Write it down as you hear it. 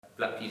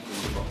black people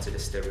live up to the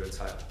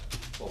stereotype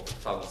of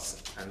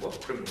thugs and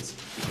criminals.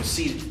 He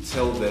proceeded to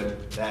tell them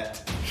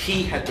that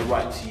he had the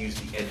right to use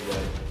the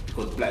N-word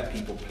because black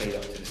people played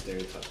up to the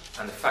stereotype.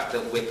 And the fact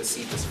that we're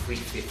perceived as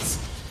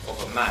 3/5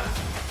 of a man.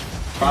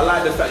 But I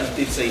like the fact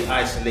he did say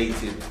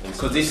isolated,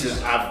 because this is...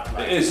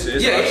 It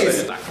is. Yeah, it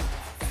is. Black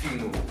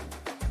funeral,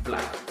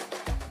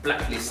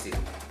 blacklisted,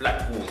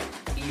 blackboard,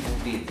 evil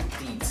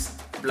deeds,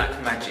 black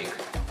magic.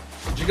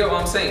 Do you get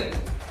what I'm saying?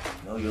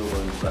 No, you're the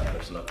only black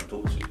person I can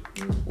talk to.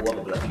 All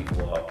other black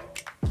people are,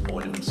 I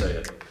won't even say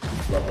it,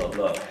 blah, blah,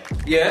 blah.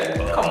 Yeah,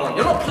 come on,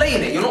 you're not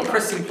playing it, you're not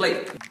pressing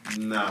play.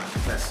 Nah,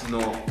 that's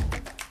not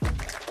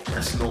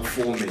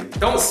for me.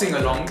 Don't sing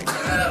along,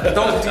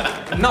 don't do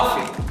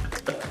nothing.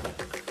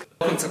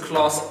 Welcome to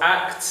Class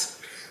Act,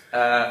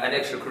 an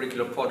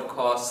extracurricular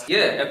podcast.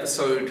 Yeah,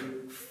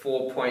 episode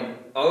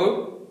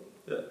 4.0.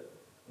 Yeah.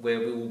 Where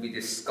we will be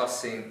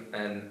discussing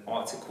an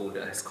article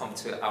that has come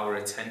to our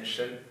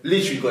attention.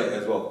 Literally got it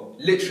as well.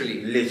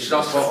 Literally.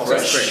 Just Hot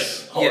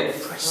fresh.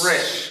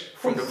 Fresh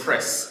from the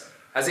press.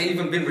 Has it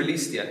even been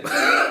released yet?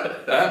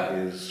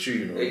 It's true,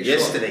 you know.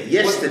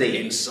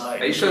 Yesterday.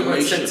 Inside. Are you sure it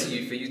was sent to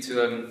you for you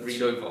to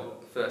read over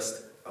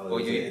first? Oh,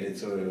 or you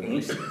editorial.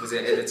 Was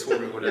it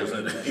editorial?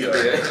 Whatever.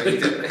 Yeah.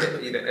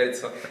 You did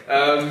editor.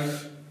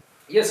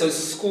 So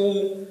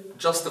school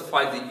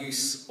justified the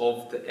use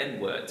of the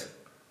N-word.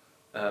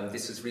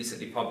 This was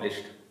recently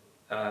published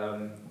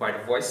by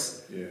the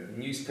Voice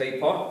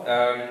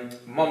newspaper.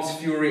 Mum's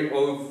fury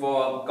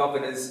over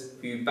governors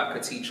who back a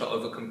teacher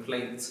over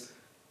complaints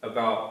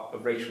about a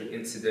racial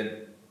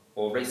incident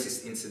or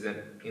racist incident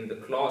in the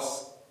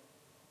class,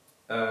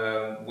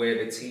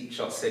 where the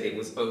teacher said it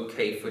was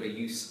okay for the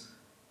use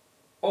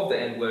of the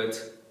N-word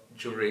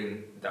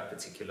during that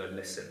particular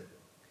lesson.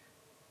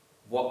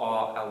 What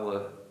are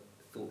our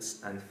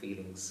thoughts and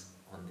feelings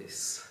on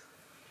this?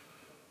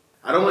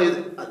 I don't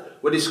want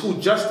whether the school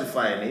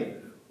justifying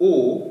it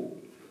or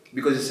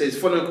because it says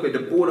following the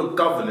Board of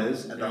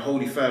Governors at the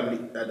Holy Family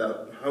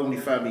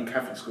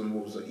Catholic School in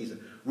Walthamstow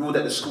ruled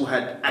that the school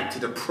had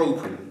acted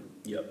appropriately.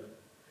 Yep.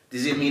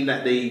 Does it mean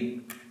that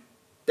they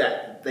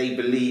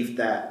believe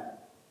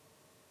that?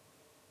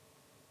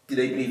 Did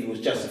they believe it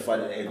was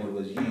justified that the N-word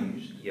was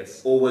used?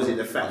 Yes. Or was it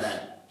the fact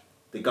that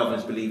the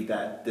governors believed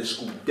that the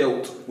school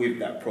dealt with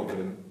that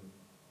problem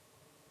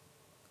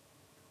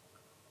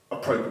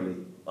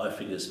appropriately? I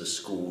think it's the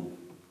school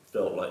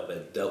felt like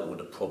they dealt with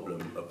the problem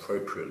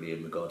appropriately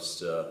in regards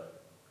to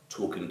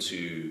talking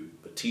to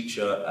the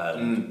teacher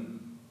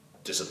and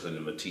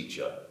disciplining the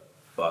teacher.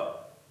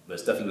 But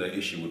there's definitely an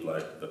issue with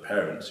like the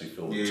parents who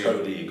feel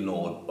totally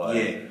ignored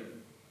by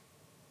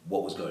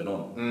what was going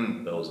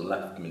on. There was a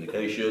lack of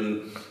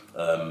communication.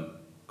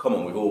 Come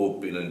on, we've all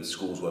been in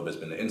schools where there's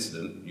been an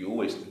incident. You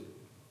always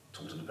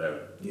talk to the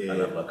parent and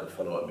have like a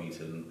follow-up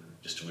meeting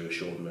just to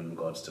reassure them in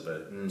regards to their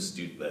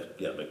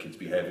their kids'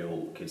 behaviour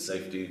or kids'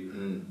 safety.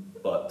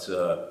 But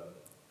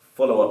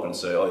follow up and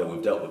say, oh yeah,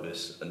 we've dealt with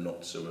this, and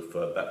not to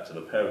refer back to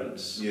the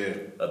parents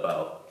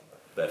about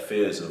their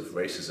fears of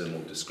racism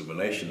or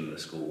discrimination in the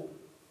school.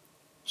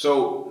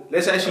 So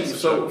let's actually,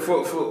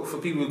 for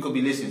people who could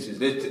be listening to this,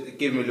 let's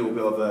give them a little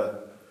bit of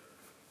a...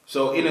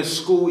 So in a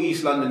school,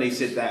 East London, they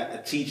said that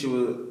a teacher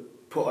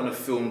would put on a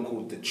film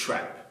called The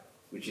Trap,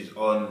 which is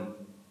on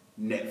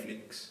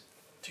Netflix.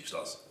 2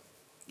 stars.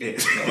 Yeah.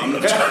 No, I'm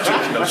not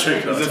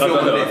joking. It's a film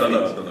on Netflix.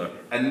 I don't know.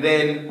 And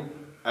then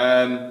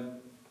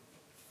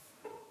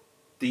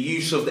the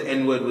use of the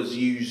N-word was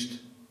used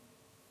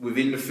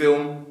within the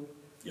film.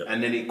 Yep.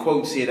 And then it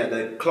quotes here that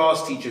the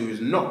class teacher, who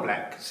is not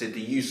black, said the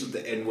use of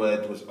the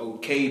N-word was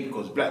okay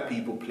because black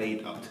people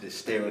played up to the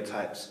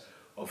stereotypes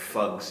of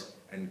thugs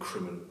and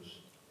criminals.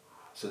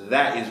 So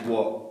that is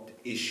what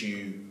the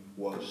issue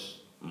was.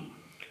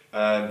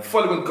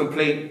 Following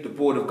complaint, the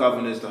Board of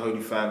Governors, the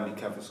Holy Family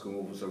Catholic School in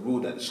Walthamstow,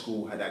 ruled that the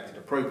school had acted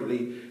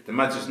appropriately. The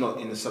matter is not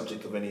in the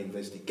subject of any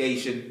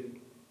investigation.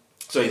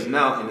 So it's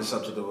now in the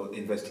subject of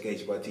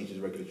investigation by Teachers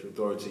Regulatory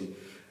Authority,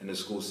 and the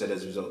school said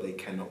as a result they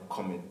cannot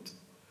comment.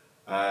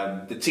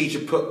 The teacher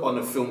put on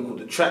a film called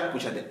The Trap,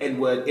 which had the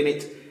N-word in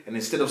it, and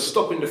instead of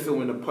stopping the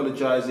film and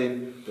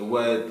apologising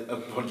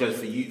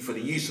for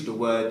the use of the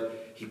word,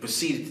 he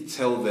proceeded to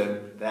tell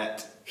them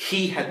that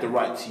he had the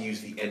right to use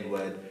the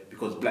N-word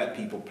because black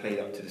people played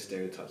up to the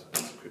stereotypes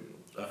of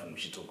criminals. I think we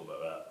should talk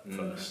about that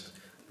first.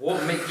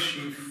 What makes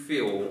you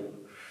feel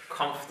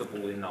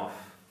comfortable enough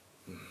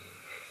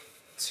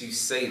to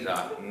say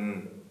that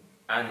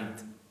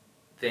and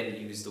then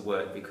use the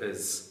word?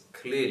 Because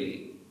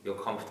clearly you're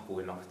comfortable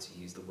enough to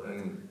use the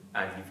word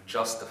and you've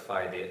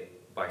justified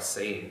it by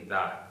saying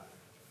that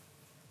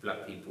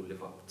black people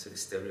live up to the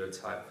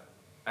stereotype.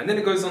 And then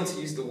it goes on to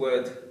use the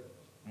word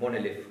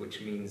monolith, which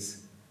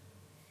means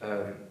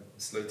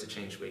slow to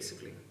change,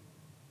 basically.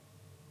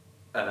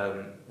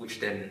 Which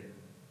then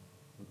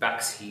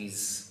backs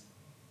his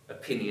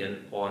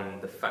opinion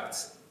on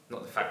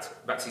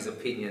backs his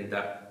opinion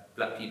that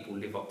black people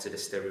live up to the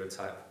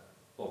stereotype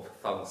of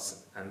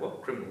thugs and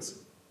criminals.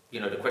 You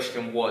know, the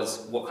question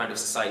was what kind of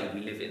society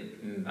we live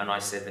in, and I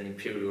said an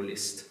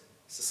imperialist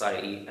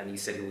society, and he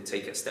said he would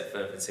take it a step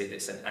further and say that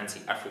it's an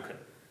anti-African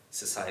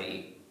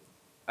society,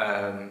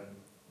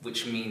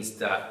 which means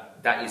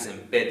that is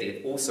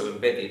also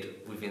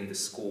embedded within the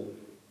school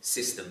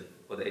system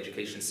or the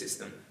education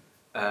system.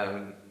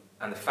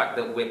 And the fact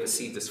that we're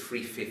perceived as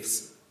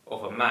 3/5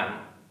 of a man,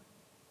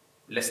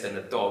 less than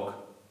a dog,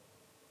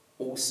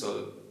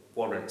 also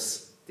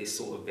warrants this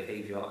sort of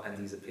behaviour and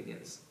these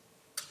opinions.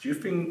 Do you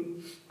think,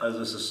 as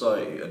a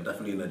society, and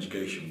definitely in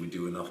education, we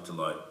do enough to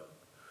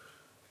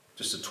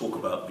just to talk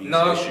about these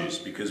issues?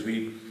 Because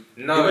if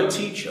a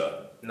teacher,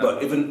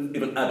 but even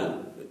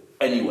adult,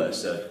 anywhere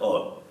said,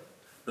 "Oh,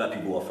 black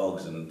people are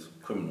thugs and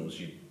criminals,"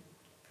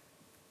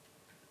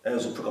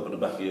 hairs will prick up at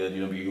the back of your head.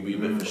 You'll be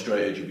a bit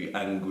frustrated. You'll be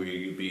angry.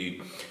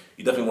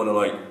 You definitely want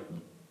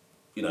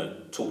to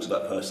talk to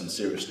that person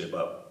seriously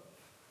about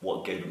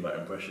what gave them that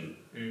impression.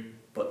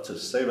 But to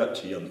say that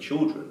to young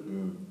children,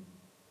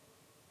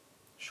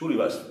 surely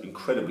that's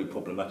incredibly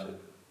problematic.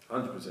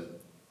 100%.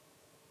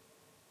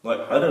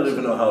 I don't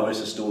even know how this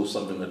is still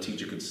something a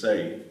teacher could say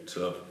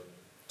to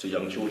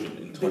young children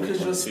in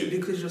 2022.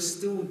 Because you're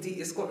still,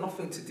 it's got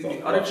nothing to do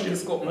with, I don't think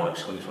it's got much,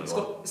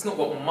 it's not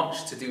got much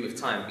to do with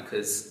time,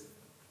 because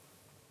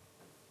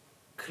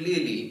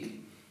clearly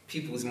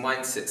people's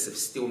mindsets have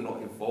still not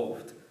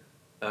evolved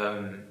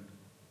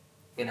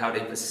in how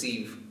they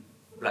perceive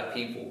black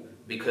people.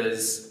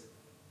 Because,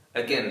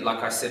 again,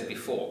 like I said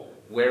before,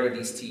 where are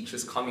these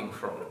teachers coming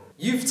from?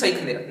 You've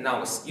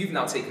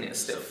now taken it a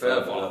step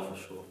further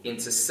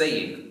into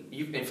saying,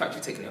 you've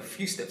taken it a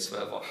few steps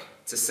further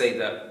to say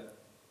that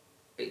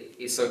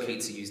it's okay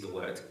to use the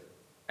word,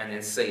 and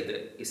then say that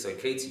it's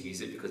okay to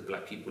use it because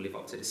black people live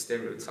up to the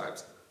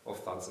stereotypes of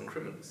thugs and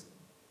criminals.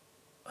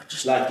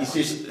 It's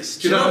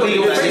just, do you know what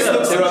your face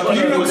looks like?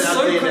 You look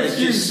so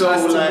confused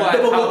as to why.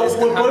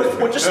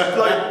 We're just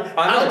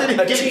how did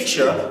a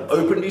teacher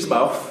open his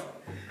mouth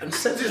and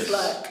said this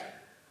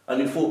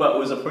and he thought that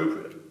was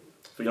appropriate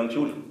for young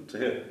children to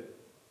hear?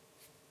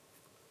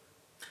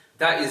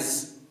 That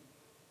is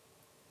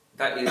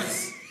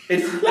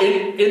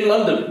in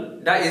London.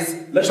 That is.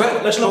 Let's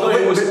not go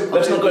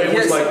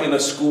in a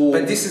school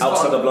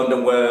outside of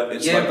London where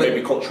it's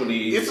maybe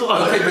culturally.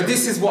 Okay, but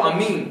this is what I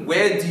mean.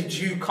 Where did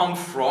you come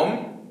from?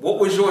 What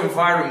was your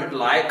environment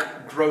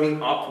like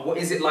growing up? What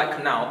is it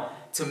like now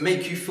to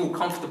make you feel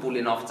comfortable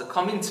enough to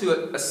come into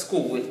a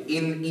school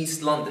in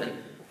East London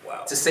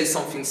to say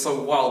something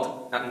so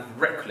wild and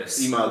reckless?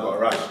 You might have got a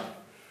rash.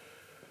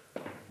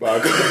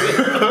 That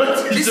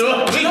is an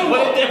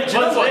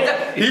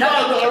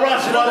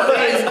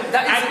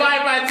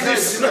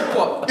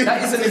important.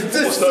 That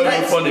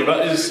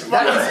is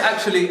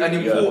actually an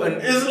important.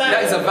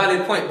 That is a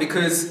valid point,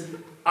 because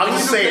I'm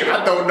just saying,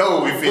 I don't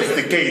know if it's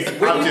the case.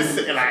 I'm just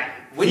saying,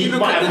 when you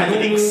look at the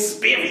normal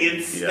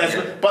experience,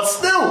 but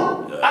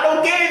still, I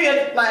don't get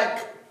it.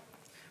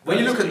 When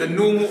you look at the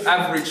normal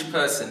average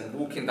person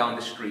walking down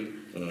the street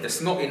that's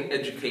not in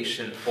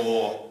education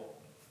or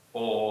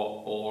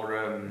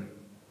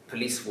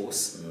police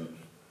force,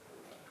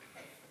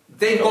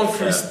 they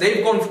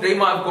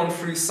might have gone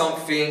through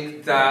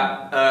something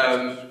that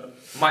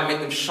might make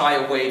them shy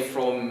away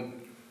from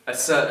a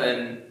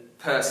certain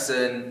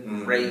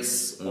person,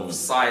 race, of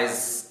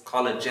size,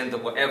 colour, gender,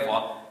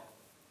 whatever,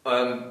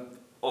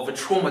 of a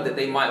trauma that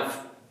they might have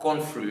gone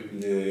through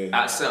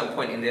at a certain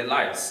point in their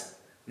lives.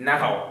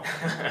 Now,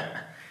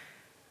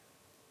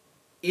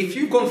 if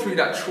you've gone through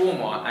that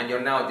trauma and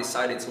you're now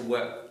decided to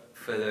work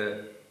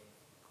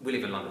we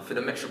live in London, for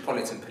the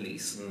Metropolitan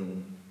Police,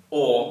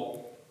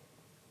 or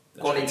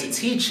gone into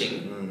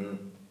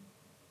teaching,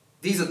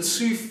 these are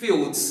two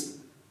fields,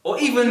 or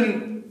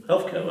even...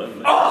 Healthcare,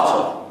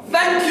 Oh,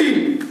 thank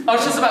you! I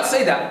was just about to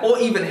say that. Or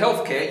even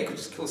healthcare, you could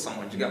just kill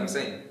someone, do you get what I'm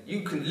saying? You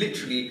can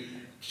literally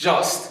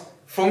just,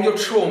 from your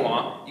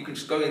trauma, you can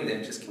just go in there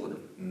and just kill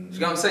them. Do you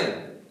get what I'm saying?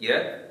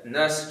 Yeah?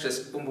 Nurse,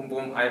 just boom, boom,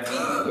 boom, IV,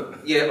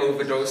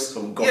 overdose.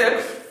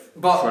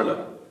 But...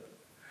 Thriller.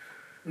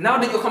 Now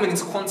that you're coming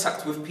into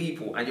contact with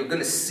people and you're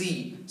going to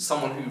see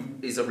someone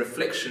who is a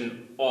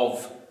reflection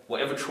of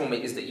whatever trauma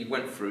it is that you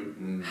went through,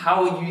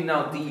 how are you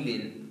now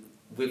dealing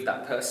with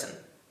that person?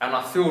 And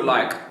I feel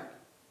like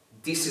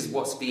this is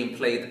what's being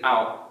played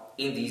out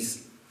in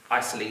these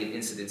isolated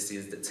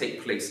incidences that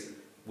take place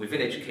within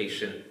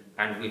education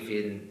and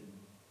within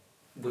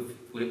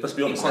people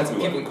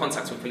in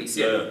contact with police,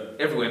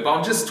 everywhere. But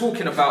I'm just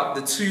talking about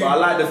the two. But I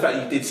like the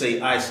fact you did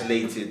say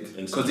isolated,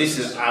 because this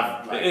is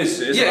it is.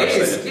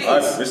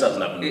 This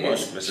hasn't happened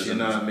much. You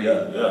know what I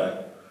mean?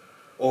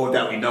 Or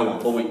that we know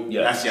of.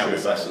 That's the other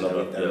side. That's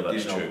another.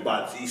 That's true.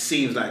 But it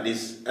seems like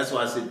this. That's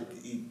why I said,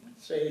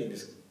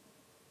 this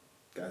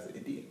guy's an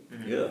idiot.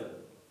 Yeah.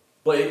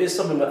 But it is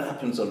something that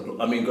happens.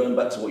 I mean, going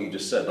back to what you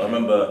just said, I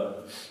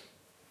remember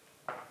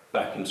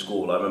back in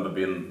school. I remember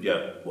being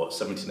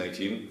 17,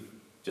 18.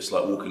 Just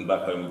walking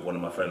back home with one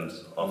of my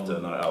friends after a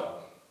night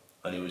out,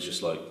 and he was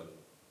just it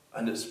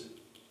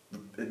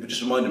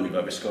just reminded me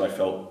that this guy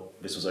felt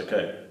this was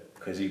okay,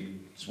 because he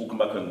just walking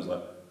back home was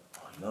like,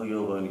 oh, no,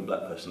 you're the only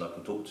black person I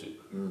can talk to.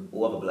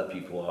 All other black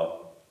people are,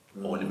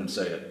 I won't even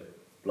say it,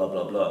 blah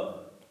blah blah.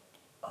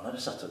 And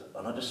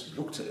I just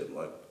looked at him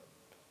like,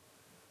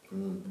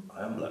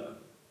 I am black.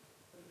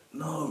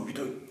 No, you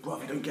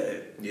don't get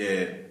it.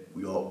 Yeah.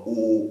 We are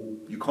all,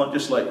 you can't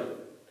just like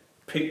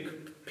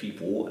pick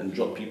people and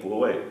drop people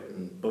away.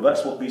 But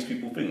that's what these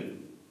people think.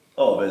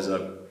 Oh, there's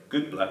a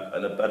good black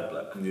and a bad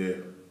black. Yeah.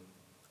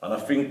 And I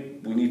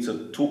think we need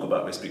to talk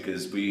about this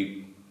because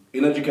in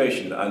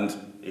education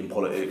and in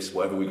politics,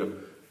 whatever we go,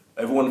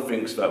 everyone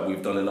thinks that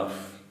we've done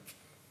enough.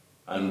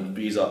 And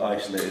these are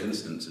isolated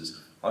incidences.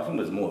 I think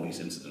there's more of these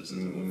incidences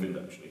than we think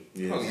actually.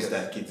 Yeah, it's just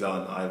that kids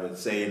aren't either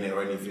saying it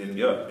or anything.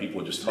 Yeah,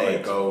 people are just let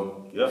tired. it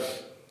go. Yeah.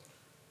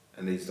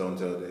 And they just don't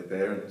tell their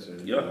parents or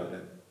anything Yeah. like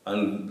that.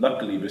 And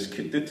luckily this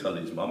kid did tell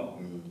his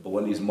mum, but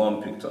when his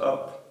mum picked it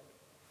up,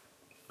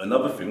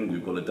 another thing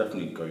we've got to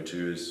definitely go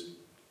to is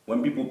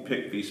when people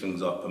pick these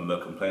things up and they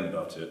complain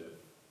about it,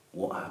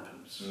 what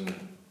happens?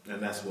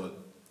 And that's what...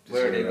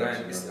 Where are they going? I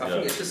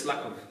think it's just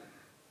lack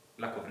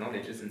of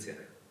knowledge, isn't it?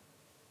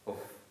 Of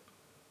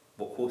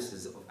what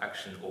courses of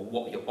action or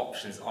what your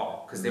options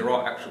are, because there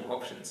are actual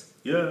options.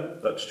 Yeah,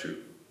 that's true.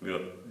 Yeah.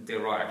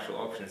 There are actual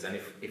options, and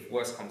if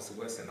worse comes to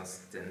worse, then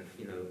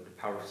you know the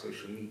power of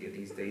social media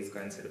these days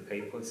going to the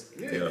papers.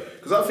 Yeah,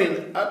 because I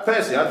think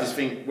personally, I just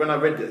think when I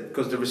read it,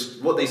 because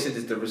what they said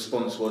is the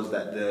response was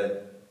that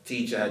the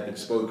teacher had been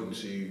spoken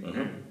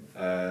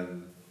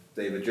to.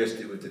 They've addressed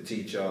it with the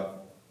teacher.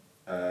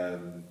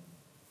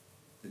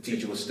 The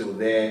teacher was still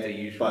there,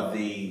 but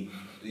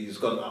he's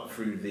gone up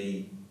through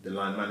the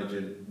line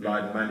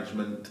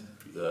management.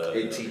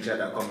 Head teacher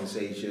had that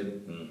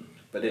conversation.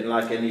 But then,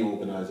 like any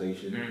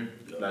organisation,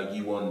 like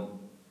you want,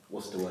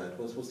 what's the word?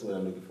 What's the word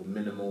I'm looking for?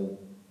 Minimal.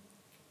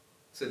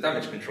 So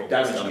damage control.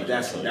 That's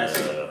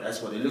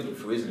what they're looking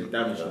for, isn't it?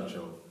 Damage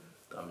control.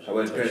 And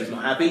when the parents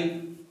not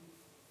happy,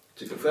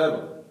 took it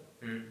further.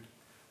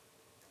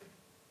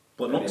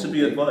 But not to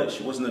be advised.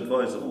 She wasn't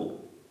advised at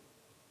all.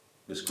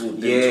 The school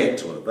didn't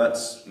talk to her.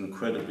 That's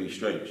incredibly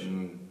strange.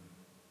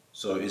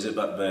 So is it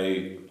that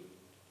they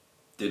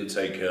didn't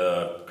take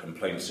her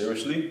complaint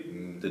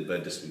seriously? Did they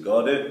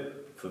disregard it?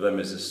 For them,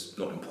 is this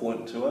not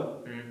important to her?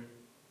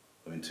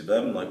 I mean, to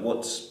them, like,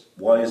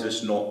 why is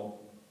this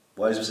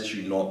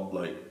issue not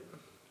like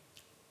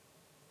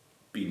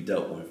being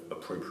dealt with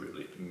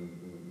appropriately?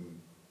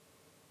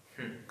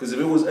 Because if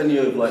it was any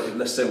of like,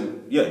 let's say,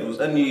 if it was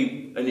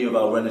any of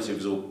our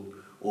relatives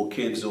or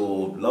kids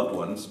or loved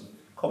ones,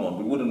 come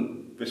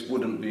on, this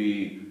wouldn't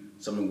be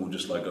something we'll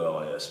just like go,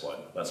 oh yeah, it's fine,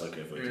 that's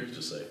okay for a teacher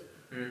to say.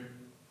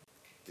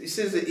 It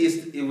says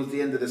it was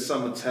the end of the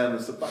summer term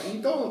and stuff, but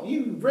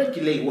you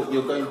regulate what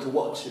you're going to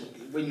watch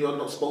when you're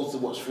not supposed to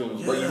watch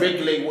films, but you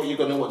regulate what you're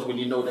going to watch when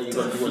you know that you're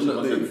going to be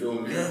watching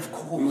films. Yeah, of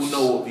course.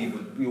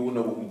 We all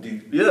know what we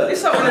do. Yeah.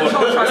 It's like when a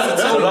child tries to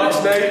tell you,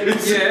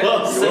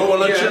 you don't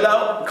want to chill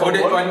out?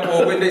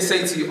 Or when they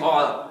say to you,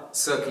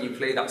 sir, can you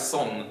play that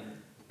song?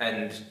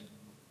 And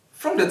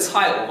from the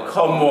title...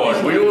 Come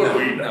on, we all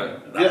read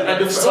that. Yeah,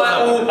 and the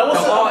title, the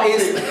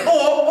artist...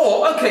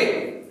 Or,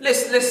 okay...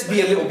 Let's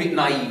be a little bit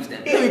naive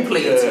then. Let me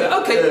play into it.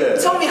 Okay,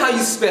 tell me how you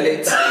spell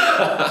it.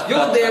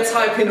 You're there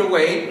typing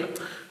away.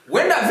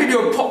 When that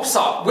video pops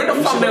up, when the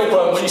thumbnail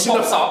pops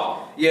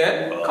up,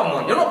 come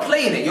on, you're not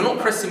playing it, you're not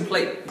pressing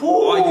play.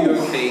 Are you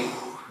okay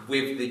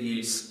with the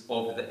use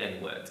of the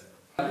N-word?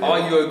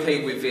 Are you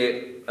okay with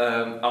it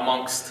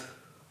amongst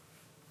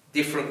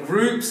different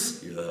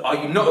groups? Are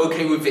you not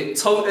okay with it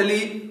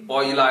totally?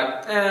 Or are you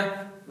like,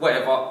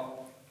 whatever?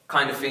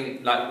 Kind of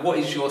thing, like what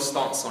is your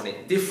stance on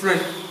it?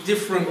 Different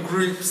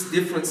groups,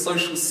 different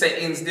social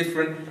settings,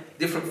 different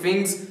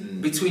things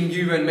between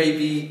you and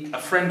maybe a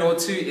friend or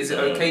two. Is it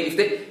okay?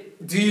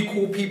 Do you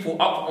call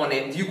people up on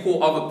it? Do you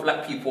call other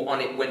black people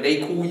on it when they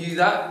call you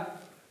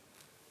that?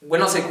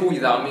 When I say call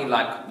you that, I mean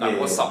like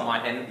what's up, my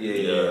hen?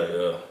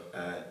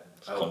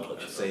 It's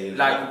complex.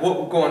 Like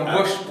what? Go on,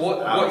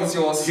 what is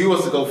your? Who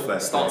wants to go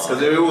first? Because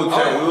we all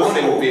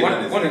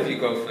say one of you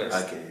go first.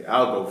 Okay,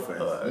 I'll go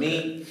first.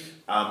 Me,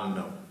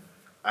 no.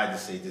 I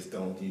just say just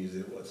don't use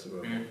it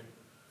whatsoever.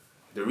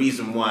 The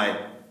reason why,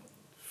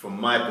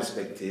 from my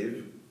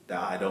perspective, that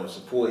I don't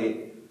support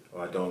it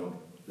or I don't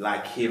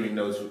like hearing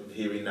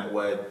that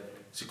word,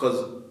 is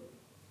because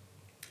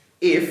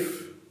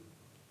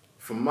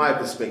from my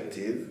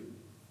perspective,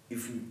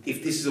 if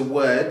this is a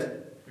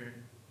word,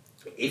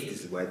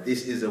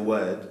 this is a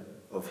word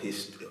of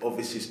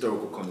its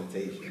historical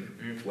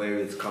connotation, where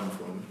it's come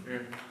from.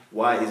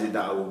 Why is it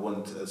that I would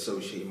want to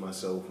associate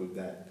myself with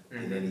that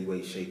in any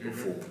way, shape, or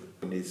form?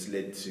 And it's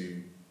led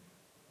to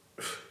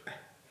a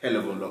hell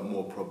of a lot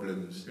more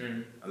problems,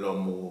 a lot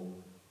more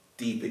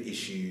deeper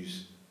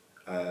issues,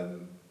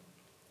 and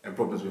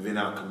problems within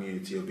our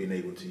community of being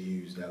able to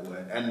use that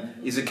word. And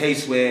it's a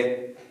case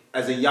where,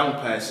 as a young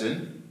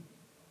person,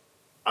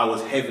 I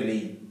was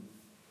heavily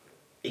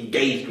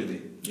engaged with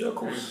it. Yeah, of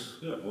course.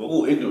 Yeah, we're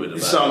all ignorant about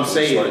it. That's what I'm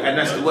saying, and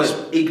that's the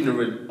word,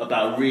 ignorant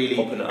about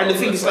really. And the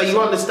thing is, like, you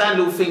understand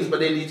all things,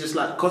 but then you just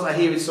like, because I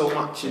hear it so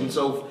much, and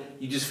so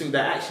you just think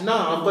that actually, no,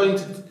 I'm going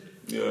to.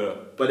 Yeah.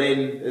 But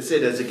then, as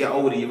you get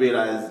older, you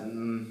realise,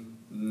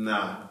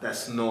 nah,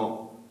 that's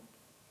not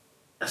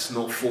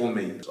for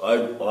me.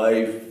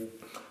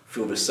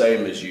 feel the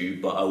same as you,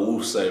 but I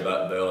will say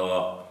that there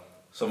are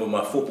some of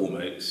my football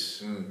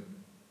mates,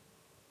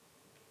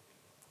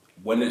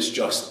 when it's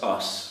just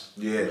us,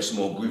 a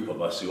small group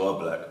of us who are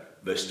black,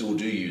 they still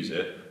do use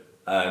it.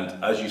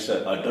 And as you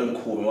said, I don't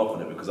call them up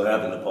on it because I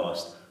have in the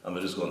past, and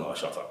they're just going, oh,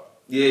 shut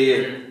up.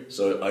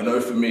 So I know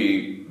for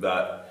me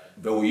that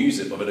they will use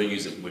it, but they don't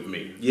use it with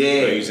me.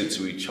 They use it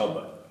to each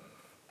other.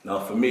 Now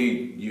for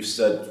me, you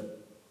said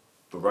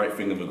the right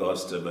thing in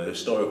regards to the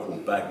historical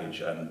baggage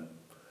and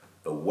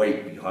the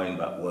weight behind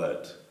that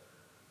word.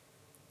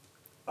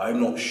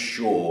 I'm not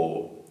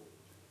sure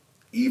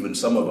even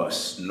some of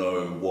us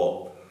know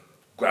what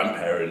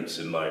grandparents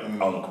and like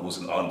uncles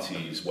and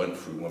aunties went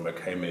through when they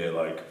came here,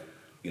 like,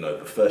 you know,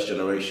 the first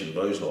generation,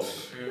 those lot.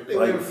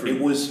 Like,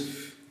 it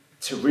was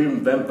to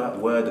reinvent that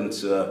word and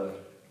to,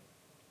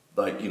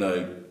 like, you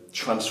know,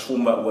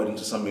 transform that word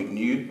into something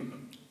new.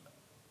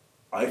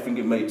 I think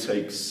it may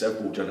take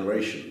several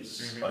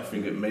generations. I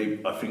think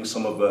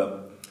some of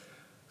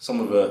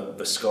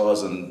the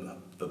scars and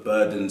the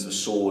burdens, the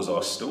sores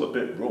are still a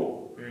bit raw.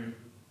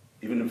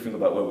 Even if you think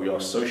about where we are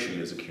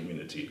socially as a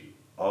community,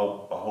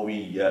 are we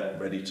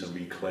yet ready to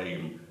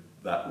reclaim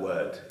that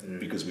word?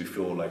 Because we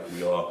feel like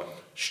we are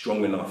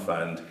strong enough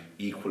and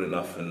equal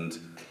enough and,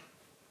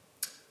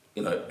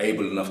 you know,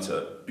 able enough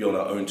to be on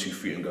our own 2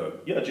 feet and go,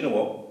 yeah, do you know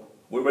what?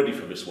 We're ready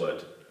for this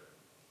word.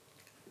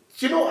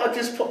 Do you know what I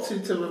just popped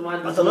into my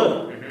mind? I don't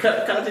know.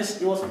 Can I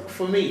just, it was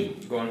for me.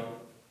 Go on.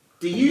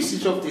 The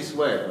usage of this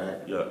word,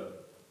 right? Yeah.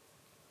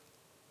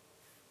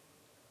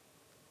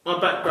 My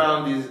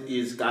background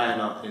is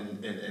Guyana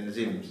and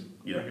Zims.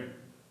 Yeah.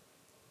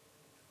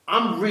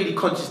 I'm really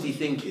consciously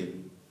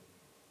thinking,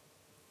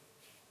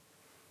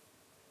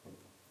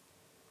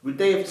 would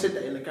they have said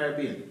that in the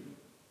Caribbean?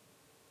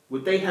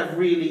 Would they have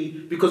really?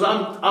 Because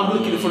I'm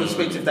looking from the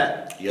perspective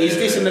that is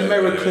this an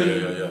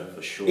American?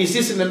 For sure. Is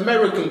this an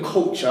American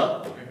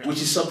culture,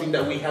 which is something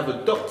that we have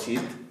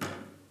adopted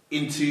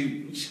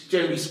into?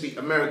 Generally speak,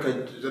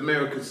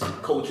 America's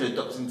culture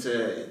adopts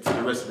into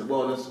the rest of the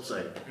world.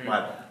 Sorry,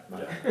 my. Do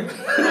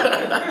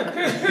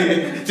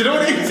you know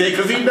what he say?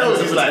 Because he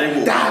knows it's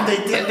like, damn,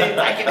 they're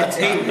back at the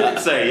table.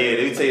 Sorry,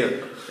 let me tell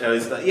you.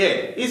 It's like,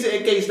 is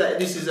it a case that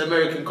this is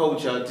American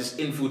culture just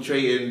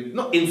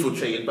not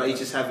infiltrating, but it's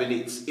just having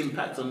its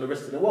impact on the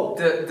rest of the world?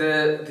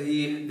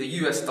 The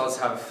US does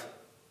have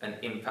an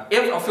impact.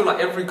 I feel like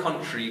every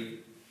country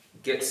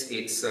gets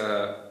its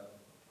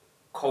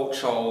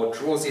culture or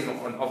draws in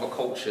on other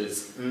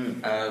cultures.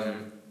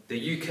 The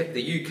UK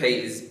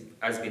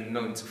has been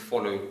known to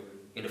follow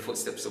in the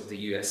footsteps of the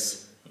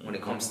US when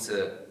it comes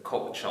to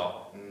culture,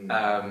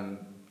 and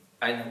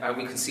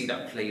we can see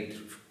that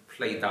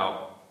played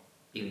out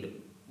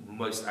in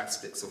most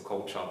aspects of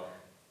culture,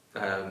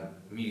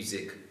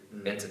 music,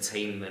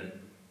 entertainment,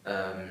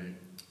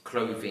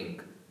 clothing,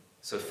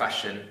 so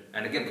fashion,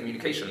 and again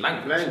communication,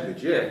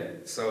 language.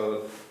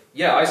 So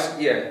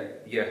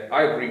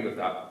I agree with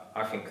that.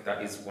 I think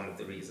that is one of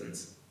the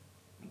reasons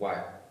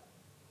why.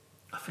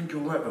 I think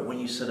you're right, but when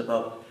you said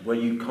about where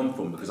you come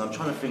from, because I'm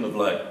trying to think of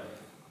like,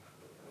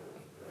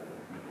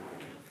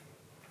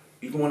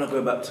 even when I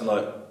go back to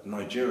like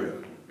Nigeria,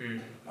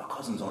 my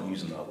cousins aren't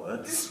using that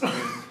word.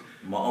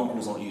 My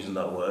uncles aren't using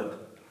that word.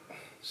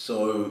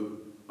 So,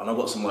 and I've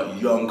got some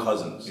like young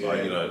cousins,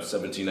 like, you know,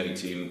 17,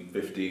 18,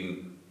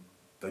 15.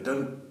 They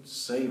don't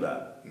say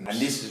that. And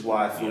this is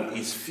why I feel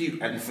it's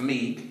and for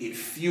me, it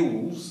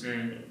fuels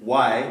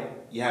why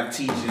you have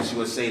teachers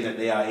who are saying that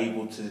they are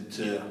able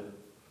to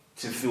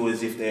feel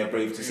as if they are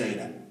brave to say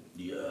that.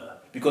 Yeah.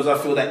 Because I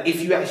feel that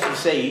if you actually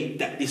say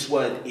that this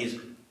word is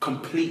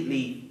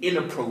completely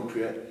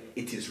inappropriate,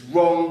 it is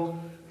wrong,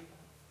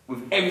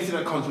 with everything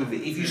that comes with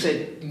it. If you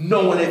said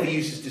no one ever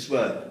uses this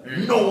word,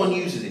 no one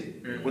uses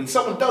it. When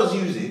someone does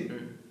use it,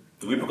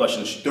 the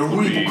repercussions are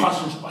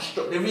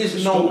strong. There is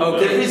no grey water.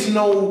 There is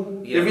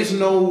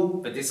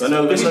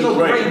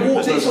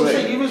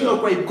no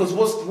grey, because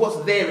what's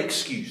their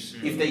excuse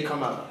if they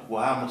come out?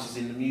 Well, how much is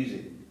in the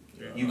music?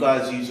 You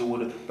guys use all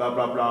the blah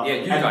blah blah.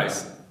 Yeah,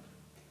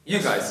 you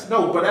guys.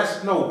 No, but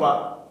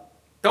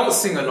don't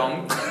sing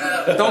along.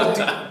 Don't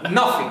do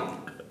nothing.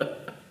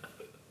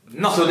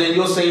 So then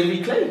you're saying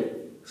reclaim.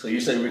 So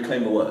you're saying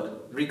reclaim the word?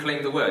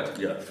 Reclaim the word.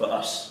 Yeah, for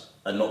us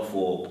and not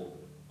for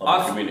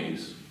other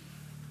communities.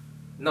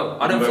 No,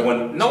 I don't think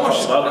no one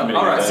should.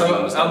 Alright,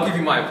 so I'll give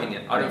you my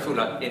opinion. I don't feel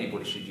like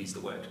anybody should use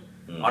the word.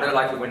 I don't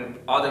even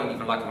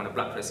like it when a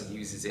black person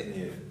uses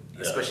it.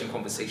 Especially in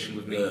conversation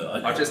with me.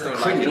 I just don't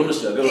like it.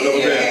 Honestly, I go a little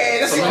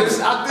bit.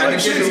 And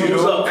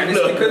it's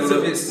because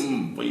of its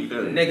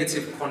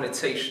negative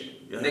connotation.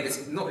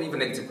 Not even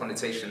negative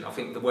connotation. I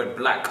think the word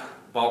black,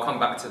 but I'll come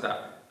back to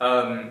that.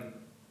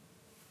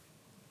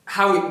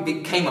 How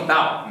it came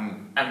about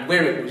and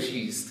where it was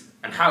used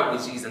and how it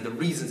was used and the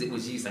reasons it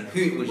was used and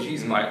who it was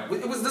used by.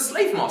 It was the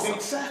slave master.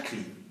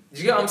 Exactly. Do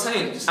you get what I'm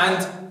saying?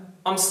 And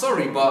I'm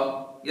sorry,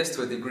 but yes,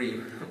 to a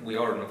degree, we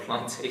are on a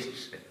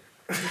plantation.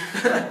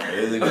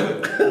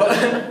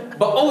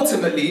 but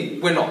ultimately,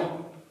 we're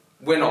not.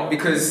 We're not,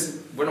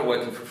 because we're not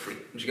working for free.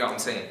 Do you get what I'm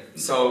saying?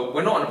 So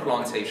we're not on a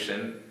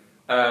plantation.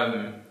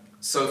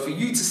 So for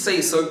you to say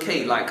it's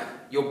okay, like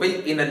you're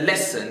in a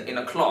lesson, in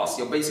a class,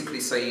 you're basically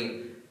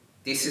saying,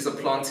 this is a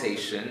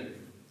plantation,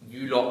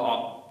 you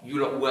lot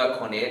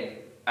work on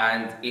it,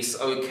 and it's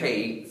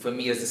okay for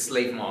me as a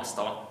slave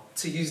master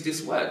to use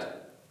this word.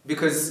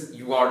 Because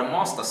you are the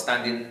master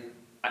standing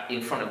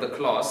in front of the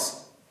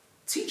class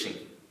teaching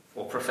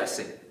or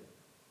professing.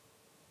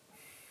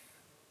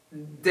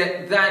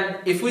 Then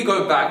if we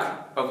go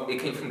back, it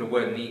came from the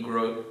word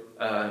Negro,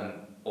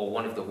 or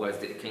one of the words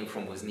that it came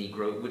from was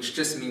Negro, which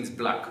just means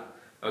black,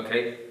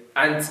 okay?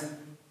 And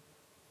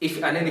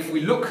then if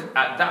we look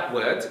at that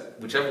word,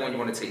 whichever one you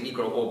want to take,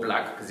 Negro or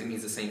black, because it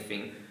means the same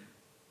thing,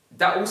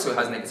 that also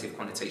has negative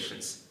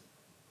connotations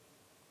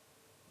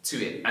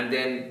to it. And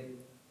then,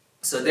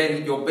 so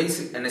then you're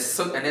and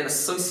then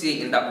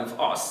associating that with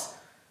us,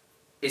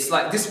 it's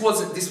like this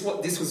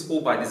was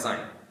all by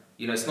design.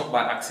 You know, it's not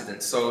by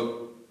accident.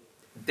 So,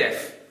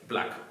 death,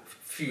 black,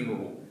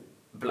 funeral,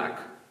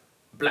 black,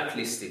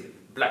 blacklisted,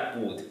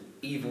 blackboard,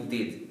 evil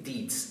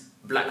deeds,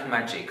 black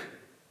magic.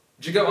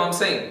 Do you get what I'm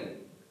saying?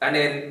 And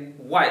then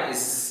white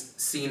is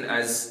seen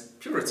as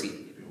purity.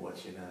 You've been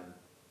watching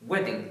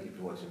wedding. You've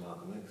been watching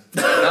Malcolm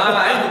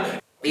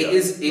X. It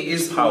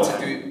is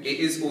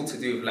all to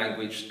do with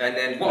language. And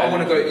then what I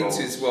want to go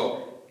into as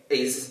well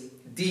is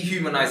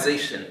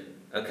dehumanization.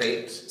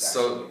 Okay,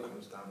 so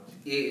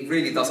it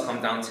really does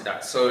come down to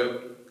that.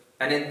 So,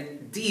 and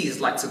then D is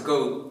to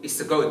go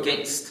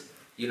against.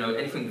 You know,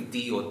 anything with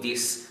D or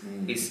this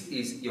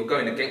is you're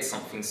going against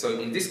something. So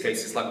in this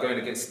case, it's like going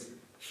against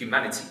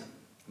humanity,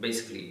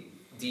 basically.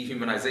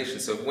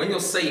 Dehumanization. So when you're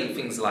saying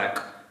things like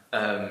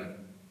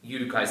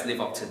you guys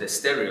live up to the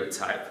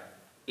stereotype,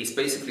 it's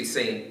basically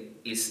saying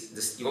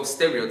your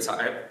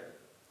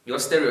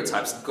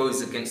stereotypes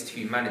goes against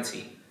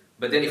humanity.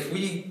 But then if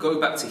we go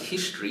back to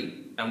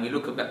history and we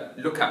look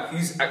at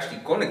who's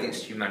actually gone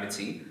against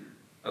humanity,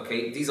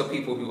 okay, these are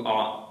people who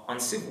are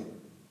uncivil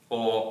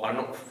or are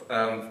not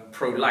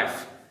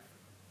pro-life.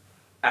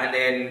 And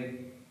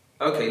then,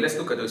 okay, let's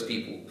look at those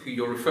people who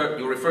you're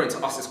referring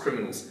to us as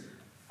criminals.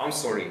 I'm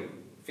sorry.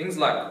 Things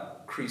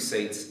like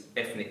crusades,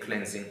 ethnic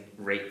cleansing,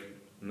 rape,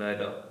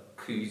 murder,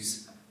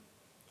 coups,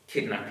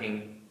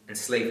 kidnapping,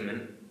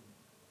 enslavement,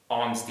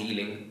 arms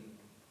dealing,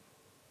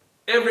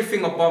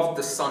 everything above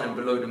the sun and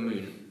below the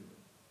moon.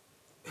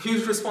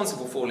 Who's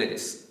responsible for all of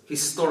this?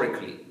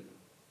 Historically.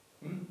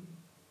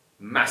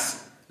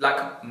 Mass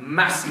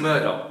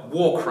murder,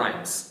 war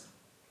crimes.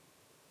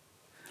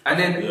 And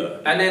then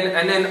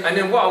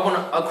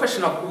a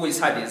question I've always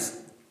had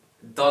is,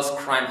 does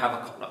crime have a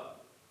colour?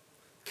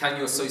 Can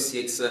you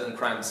associate certain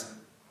crimes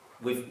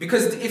with...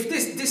 Because if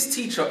this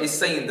teacher is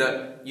saying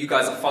that you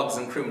guys are thugs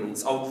and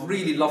criminals, I would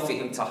really love for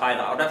him to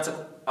highlight.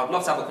 I'd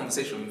love to have a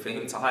conversation with him for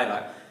him to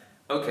highlight,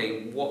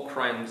 okay, what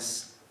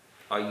crimes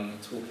are you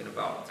talking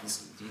about?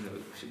 You know,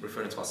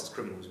 referring to us as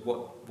criminals.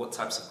 What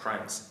types of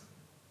crimes?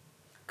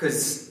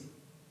 Because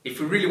if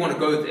we really want to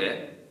go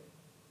there,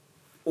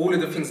 all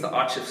of the things that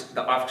I've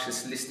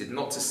just listed,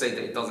 not to say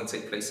that it doesn't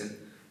take place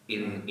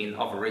in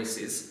other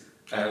races,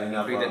 in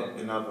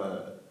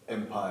other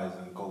empires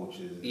and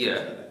cultures.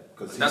 Yeah,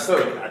 because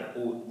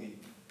historically,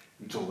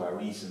 we talk about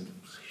recent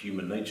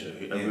human nature.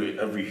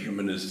 Every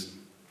human is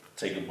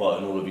taking part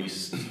in all of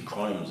these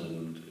crimes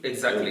and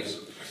exactly.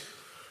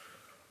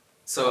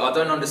 So I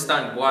don't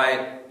understand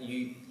why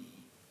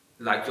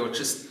you're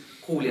just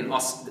calling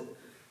us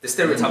the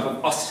stereotype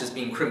of us just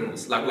being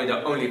criminals, like we're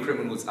the only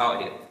criminals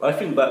out here. I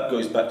think that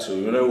goes back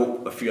to,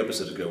 a few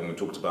episodes ago when we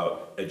talked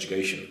about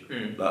education.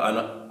 And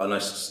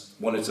I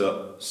wanted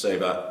to say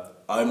that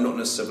I'm not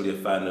necessarily a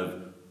fan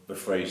of the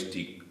phrase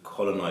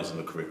decolonizing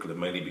the curriculum,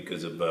 mainly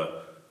because of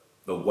the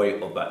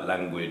weight of that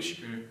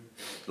language,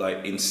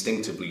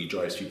 instinctively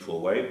drives people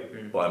away.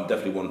 But I'm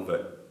definitely one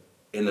for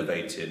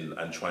innovating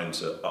and trying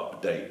to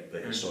update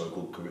the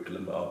historical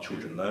curriculum that our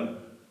children learn.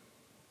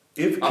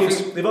 If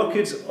our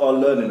kids are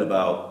learning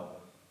about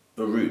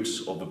the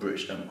roots of the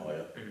British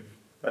Empire,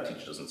 that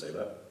teacher doesn't say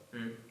that.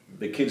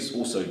 The kids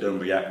also don't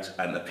react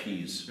and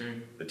appease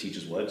the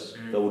teacher's words.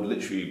 They would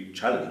literally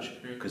challenge,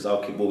 because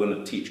we're going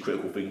to teach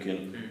critical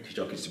thinking, teach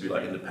our kids to be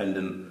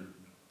independent.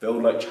 They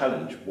would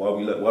challenge. Why are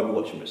we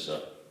watching this, sir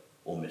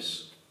or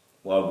miss?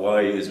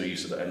 Why is the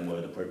use of the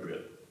N-word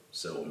appropriate,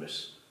 sir or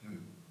miss?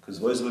 Because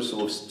those are the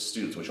sort of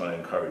students we're trying to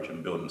encourage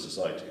and build in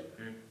society.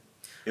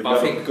 If we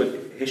have a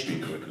good history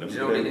curriculum,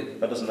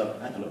 that doesn't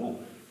happen at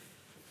all.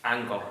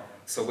 Anger.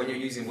 So when you're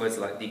using words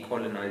like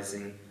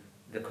decolonizing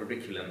the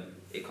curriculum,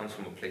 it comes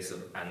from a place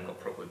of anger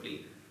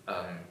probably,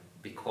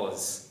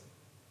 because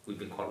we've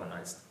been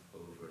colonized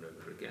over and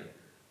over again.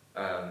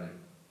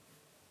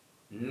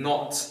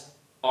 Not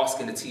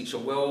asking the teacher,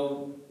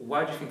 well,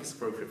 why do you think it's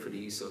appropriate for the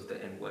use of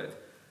the N-word?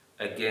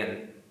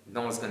 Again,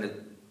 no one's going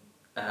to,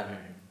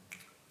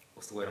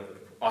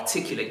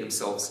 articulate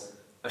themselves.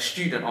 A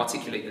student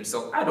articulate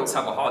themselves. Adults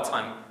have a hard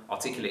time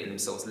articulating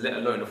themselves, let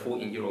alone a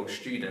 14-year-old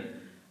student,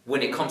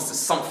 when it comes to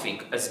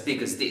something as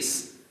big as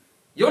this.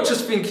 You're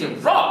just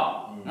thinking,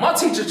 my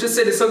teacher just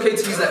said it's okay to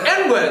use the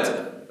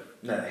N-word.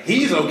 No,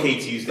 he's okay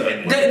to use the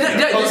N-word.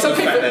 It's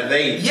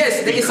okay.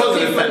 Yes, it's because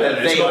okay. of the fact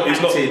that they are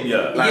acting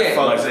like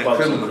thugs and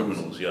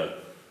criminals.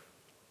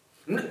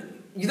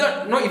 You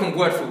don't, not even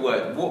word for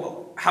word.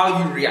 How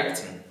are you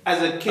reacting?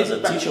 As a kid, as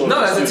a teacher.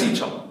 No, as a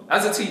teacher.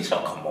 As a teacher.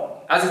 Oh, come on.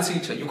 As a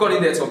teacher, you got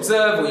in there to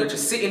observe, or you're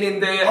just sitting in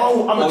there,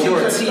 or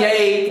you're a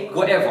TA,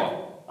 whatever.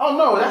 Oh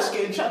no, that's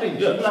getting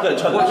challenged. Yeah,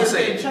 what are you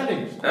saying?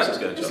 Getting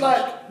challenged. It's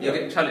like you're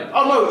getting challenged.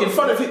 Oh no, in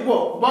front of it.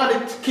 What? While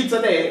the kids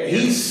are there,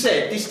 he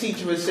said this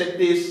teacher has said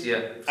this.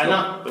 Yeah. And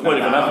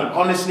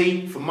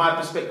honestly, from my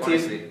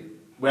perspective,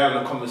 we're having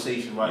a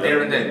conversation right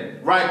there and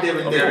then. Right there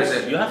and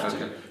then. You have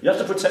to. You have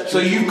to protect. So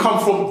you come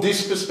from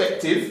this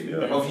perspective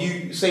of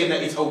you saying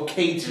that it's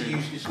okay to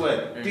use this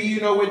word. Do you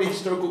know where the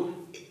historical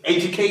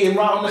educating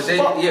right on the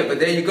spot? Yeah, but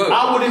there you go.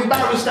 I would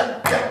embarrass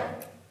that.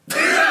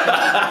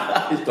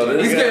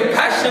 He's getting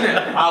passionate.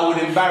 I would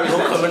embarrass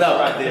that coming out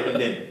right there and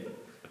then.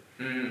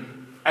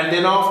 And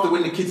then after,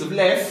 when the kids have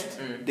left,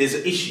 there's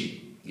an issue.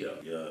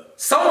 Yeah.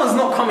 Someone's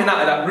not coming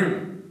out of that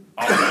room.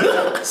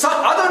 So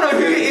I don't know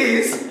who it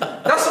is.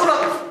 That's all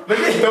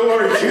Don't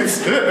worry,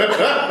 kids.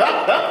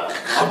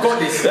 I've got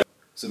this.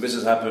 So this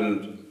has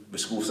happened. The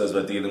school says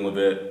they're dealing with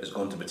it. It's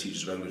gone to the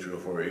Teachers Regulatory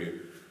Authority.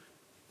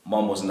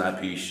 Mum wasn't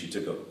happy. She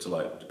took it to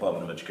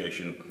Department of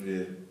Education.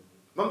 Yeah.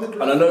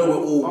 And I know we're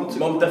all.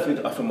 Mum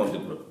definitely. I think Mum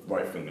did the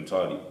right thing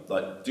entirely.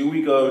 Do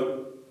we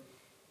go?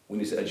 We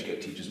need to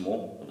educate teachers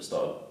more at the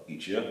start of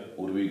each year,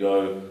 or do we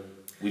go?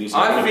 We need to.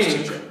 I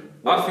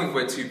think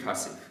we're too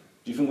passive.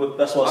 Do you think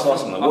that's what I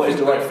was asking? What is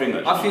the right thing?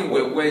 Actually? I think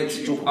we're way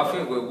too. I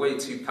think we're way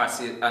too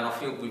passive, and I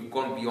think we've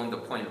gone beyond the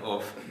point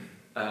of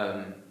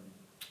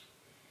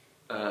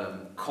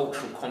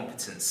cultural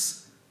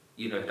competence.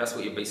 That's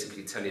what you're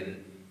basically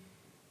telling.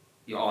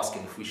 You're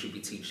asking if we should be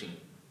teaching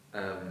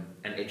and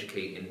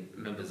educating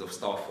members of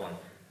staff on,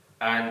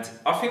 and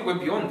I think we're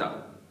beyond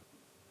that.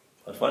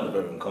 I'd find it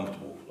very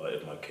uncomfortable,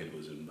 if my kid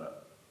was in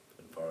that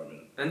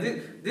environment. And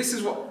this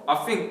is what I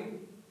think.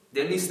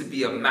 There needs to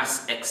be a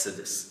mass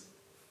exodus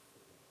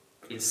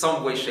in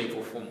some way, shape,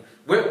 or form.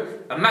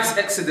 A mass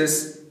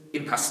exodus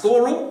in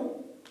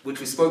pastoral, which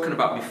we've spoken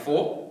about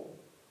before,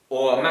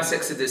 or a mass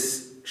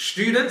exodus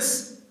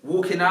students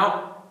walking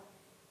out,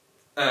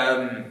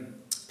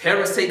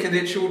 parents taking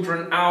their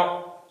children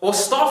out, or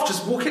staff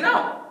just walking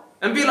out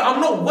and being like,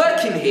 I'm not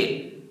working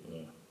here.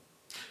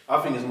 I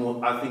think it's more,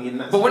 in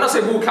that. But when I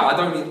say walk out, I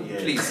don't mean,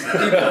 please,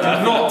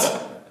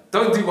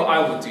 don't do what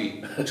I would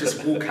do,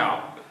 just walk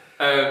out.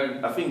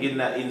 I think in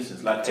that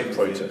instance,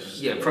 protest.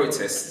 Yeah,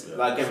 protest.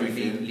 Like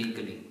everything.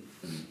 Legally.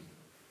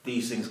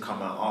 These things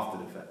come out after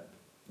the fact.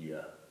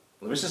 Yeah.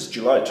 Well, this is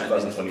July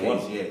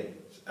 2021. Yeah.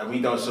 And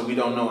we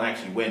don't know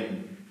actually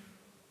when.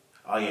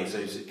 Oh yeah, so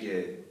it's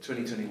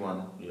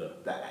 2021. Yeah.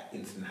 That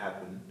incident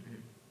happened.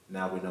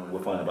 Now we know. We're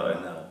finding about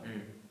it now.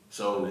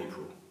 So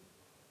April.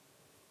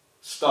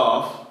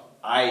 Staff,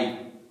 I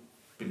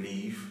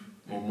believe,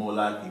 or more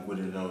likely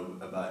wouldn't know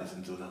about this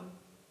until now.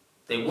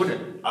 They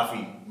wouldn't. I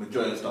think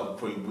majority of staff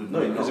probably wouldn't. No,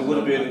 because it would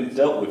have been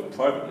dealt with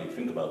privately.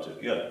 Think about it.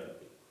 Yeah.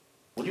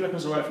 What do you reckon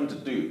is the right thing to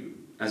do?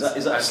 Is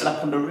that a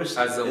slap on the wrist?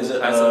 As a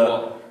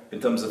what? In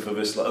terms of for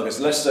this, okay.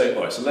 So let's say,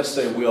 all right. So let's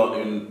say we're all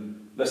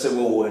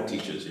head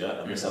teachers,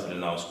 yeah, and this happened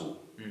in our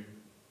school.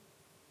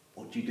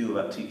 What do you do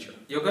with that teacher?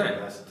 You're going.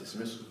 That's a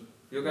dismissal.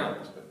 You're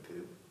going.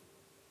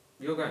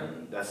 You're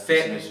going. That's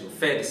fair dismissal.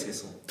 Fair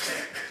dismissal.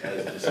 That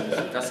is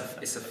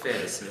dismissal. It's a fair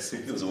dismissal.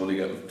 He doesn't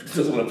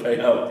want to pay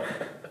out.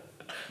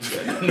 I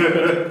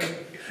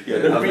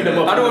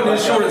don't want the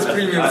insurance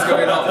premiums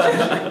going up.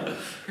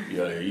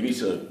 Yeah, you need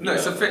to. No,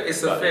 it's a fair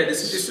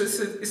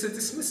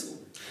dismissal.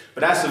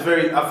 But that's I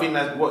think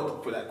that's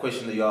what that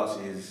question that you asked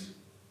is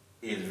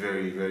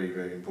very, very,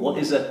 very important. What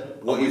is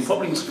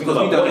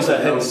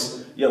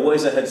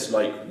a head's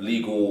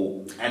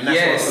legal? And that's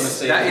what I was going to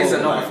say. That is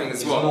another thing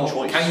as well.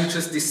 Can you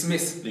just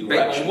dismiss legal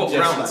action? On what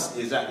grounds?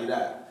 Exactly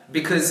that.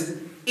 Because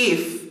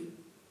if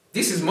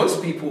this is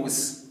most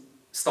people's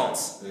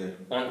stance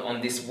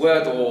on this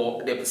word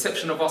or their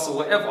perception of us or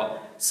whatever,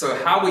 so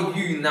how are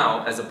you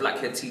now as a black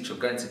head teacher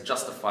going to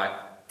justify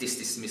this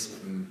dismissal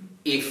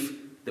if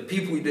the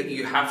people that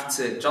you have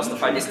to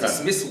justify this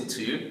dismissal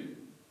to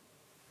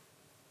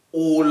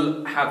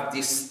all have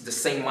the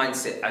same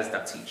mindset as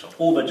that teacher?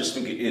 Or they just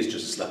think it is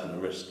just a slap on the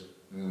wrist.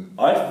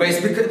 But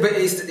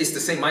it's the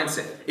same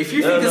mindset. If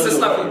you think it's a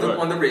slap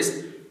on the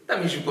wrist, that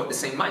means you've got the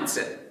same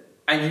mindset.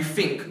 And you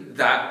think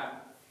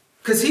that,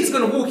 because he's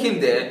going to walk in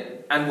there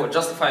and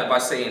justify it by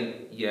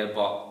saying, yeah,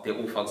 but they're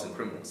all thugs and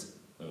criminals.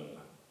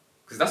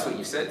 Because that's what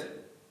you said.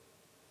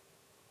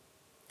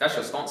 That's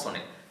your stance on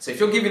it. So if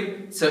you're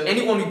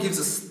anyone who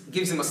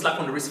gives him a slap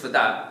on the wrist for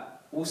that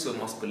also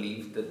must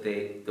believe that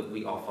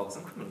we are thugs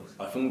and criminals.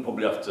 I think we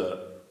probably have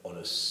to, on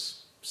a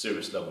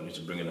serious level, need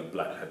to bring in a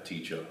black head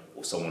teacher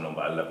or someone on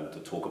that level to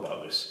talk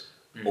about this,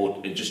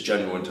 or just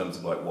general in terms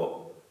of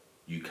what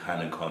you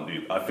can and can't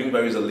do. I think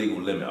there is a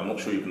legal limit. I'm not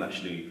sure you can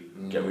actually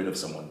get rid of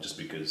someone just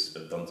because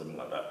they've done something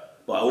like that.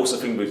 But I also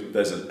think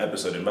there's an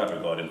episode in that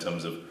regard in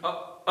terms of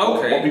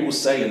okay. what people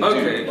say and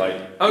do. Like,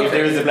 if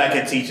there is a black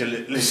head teacher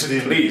listening,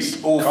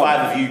 please, all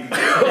 5 of you,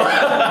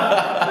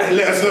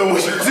 let us know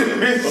what you do.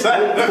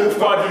 All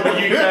 5 in the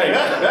UK.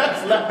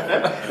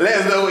 Let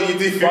us know what you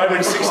do.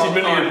 560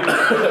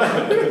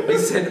 million. He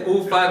said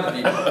all 5 of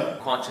you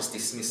can't just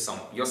dismiss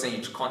someone. You're saying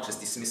you can't just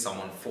dismiss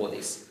someone for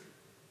this.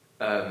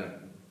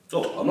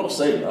 I'm not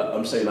saying that.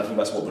 I'm saying I think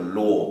that's what the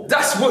law.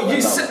 That's what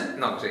you said.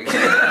 No, I'm joking.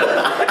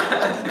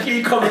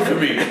 Keep coming for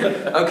me.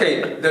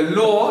 Okay, the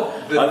law.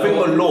 I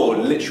think the law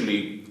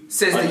literally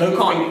says that you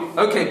can't.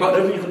 Okay, but I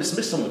don't think you can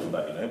dismiss someone for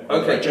that. You know.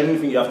 Okay. I genuinely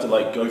think you have to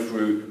like go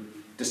through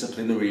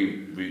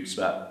disciplinary routes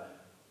that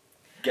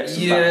get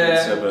some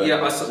back into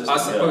I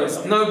suppose.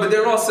 Yeah. No, but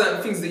there are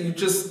certain things that you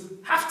just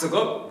have to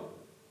go.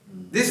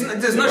 There's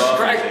no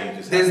strike.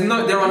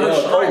 There are no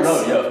strikes.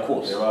 Oh no, yeah, of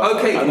course.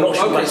 Okay,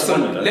 so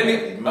let me.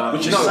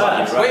 Which is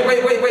sad. Wait.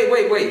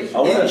 I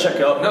want to check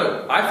it out.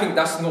 No, I think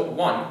that's not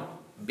one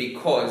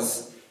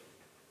because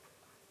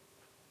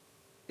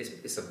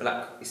it's a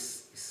black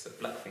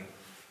thing.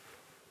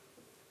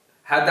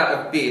 Had that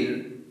have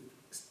been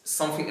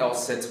something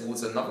else said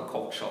towards another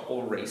culture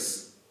or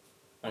race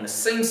on the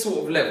same sort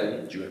of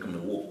level, do you reckon the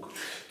walk?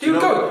 He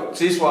would go.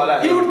 See, this is what I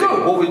like. He would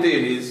go. What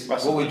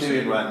we're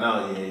doing right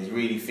now is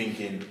really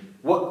thinking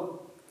what.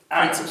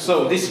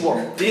 So this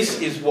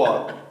is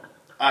what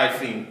I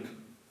think.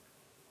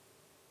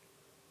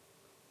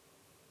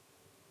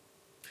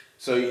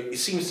 So it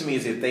seems to me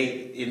as if they,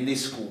 in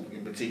this school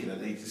in particular,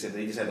 they just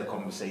had a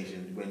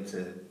conversation, went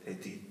to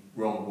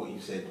wrong what you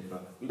said,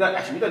 but we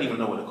don't even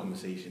know what the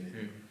conversation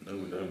is. No,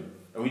 we don't.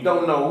 And we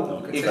don't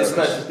know if this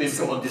person's been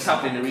put on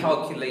disciplinary,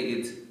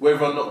 calculated,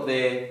 whether or not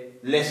they're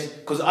less.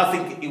 Because I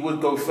think it would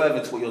go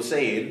further to what you're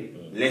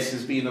saying.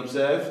 Lessons being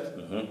observed.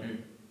 Mm-hmm.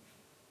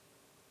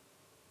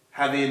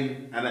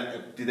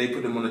 Did they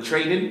put them on a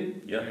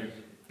training? Yeah.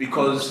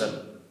 Because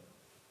 100%.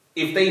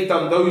 if they've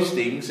done those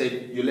things,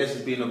 said your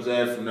lessons being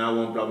observed from now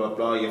on, blah blah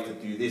blah, you have to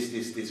do this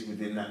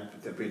within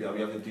that period.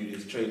 You have to do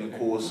this training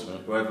course,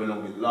 however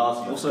long it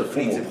lasts. Also,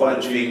 formal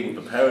apology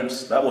with the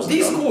parents. That wasn't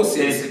these done.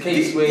 courses.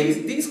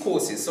 These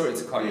courses. Sorry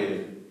to cut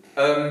you.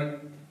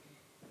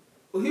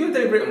 Who are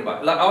they written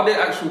by? Like, are there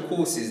actual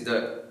courses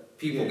that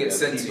people get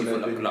sent to for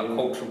like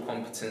cultural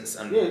competence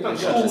and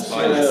schools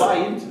buy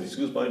into it.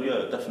 Schools buy,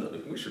 yeah,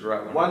 definitely. We should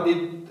write one. One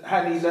did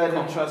Hanley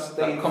Learning Trust.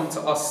 They come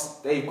to us.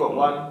 They've got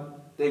one.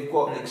 They've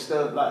got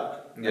external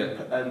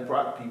and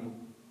private people.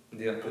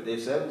 Yeah. Put their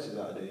services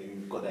out there.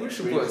 You've got that. We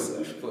should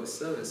put a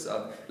service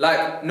out.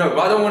 Like, no, but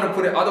I don't want to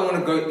put it. I don't want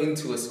to go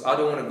into I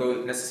don't want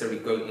to necessarily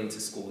go into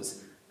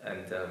schools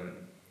and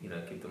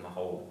give them a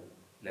whole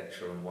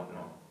lecture and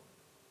whatnot.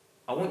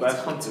 I want you to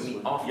come to me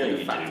after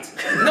the fact.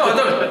 No, I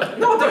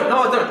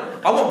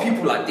don't. I want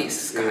people like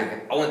this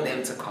guy. I want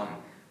them to come.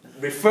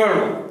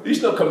 Referral.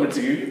 He's not coming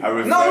to you. A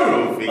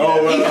referral thing.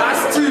 He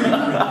has to.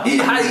 He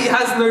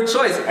has no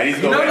choice. And he's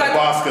got to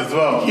mask as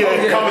well.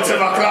 Coming to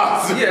my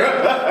class.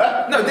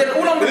 Yeah. No, then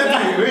all I'm going to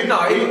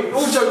do,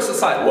 all jokes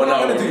aside, what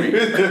I'm going to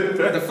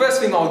do, the first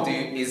thing I'll do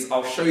is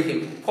I'll show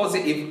him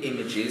positive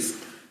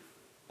images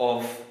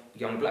of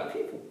young black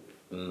people.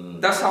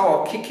 That's how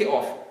I'll kick it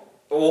off.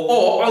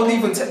 Or I'll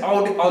even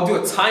I'll do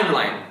a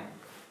timeline.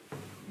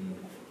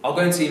 I'll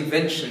go into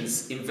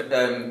inventions,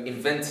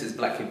 inventors,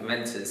 black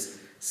inventors,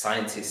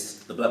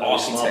 scientists, the Black Boy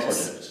Smile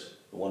architects. Project,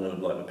 the one of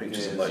like the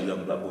pictures of like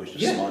young black boys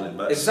just smiling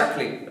back.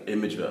 Exactly. The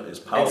image that is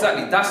powerful.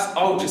 Exactly.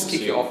 I'll just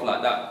kick it off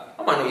like that.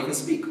 I might not even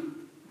speak.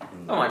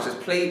 I might just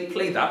play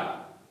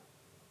that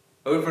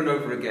over and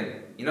over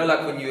again. You know,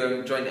 like when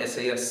you join the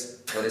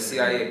SAS or the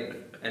CIA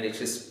and they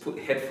just put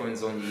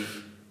headphones on you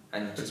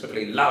and just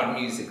play loud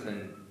music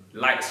and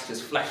lights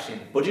just flashing.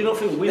 But do you not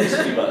think we used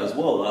to do that as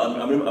well?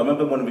 I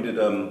remember when we did,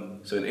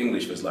 so in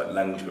English there's like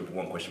language paper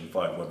 1 question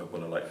 5 where people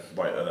want to like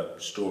write a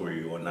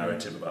story or a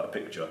narrative about a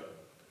picture.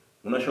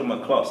 When I showed my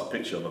class a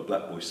picture of a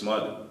black boy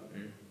smiling,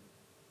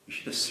 you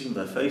should have seen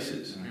their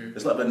faces.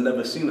 It's like they'd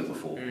never seen it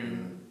before.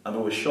 And they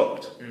were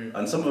shocked.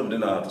 And some of them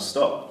didn't know how to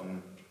stop.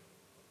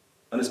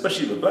 And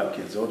especially the black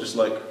kids, they were just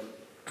like,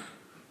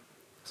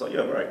 it's like,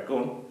 yeah, right, go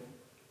on.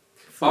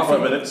 45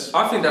 minutes.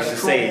 I think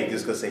that's true.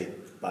 Just go say,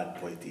 bad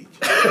boy teacher.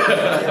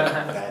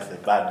 That's a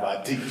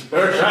bad teacher.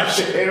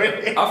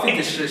 I think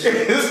it's just. I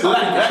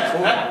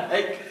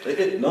think it's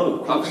trauma. No,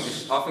 of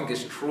course. I think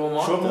it's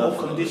trauma. Trauma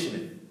or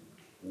conditioning?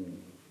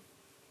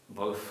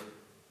 Both.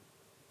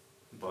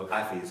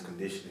 I think it's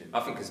conditioning. I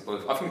think it's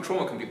both. I think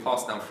trauma can be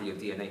passed down through your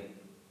DNA.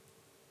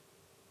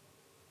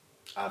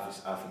 I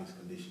think it's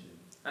conditioning.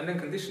 And then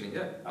conditioning,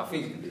 yeah. I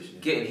think conditioning.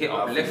 Getting hit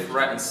up left,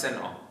 right, and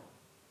centre.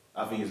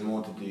 I think it's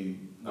more to do.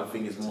 I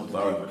think it's more to do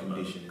with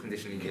conditioning.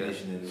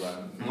 Conditioning,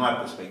 right? My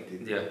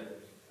perspective. Yeah.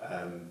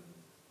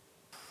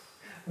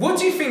 What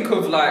do you think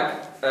of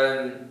like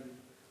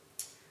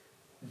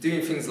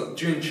doing things like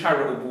doing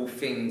charitable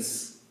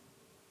things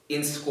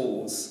in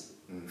schools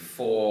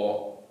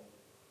for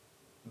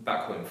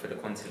back home for the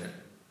continent?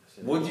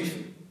 What do you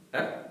think?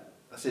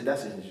 I said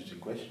that's an interesting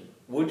question.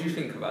 What do you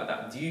think about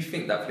that? Do you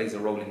think that plays a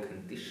role in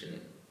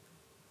conditioning?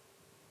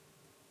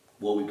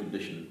 What are we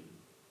conditioning?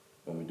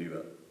 when we do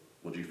that?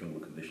 What do you think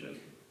we're conditioning?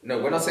 No,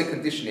 when I say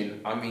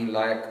conditioning, I mean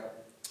like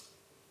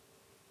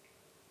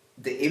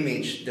the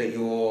image that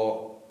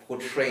you're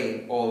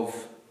portraying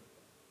of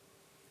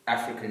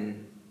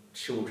African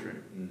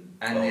children.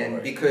 And then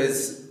right.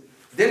 Because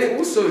then it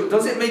also,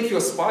 does it make you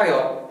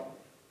aspire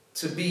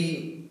to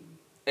be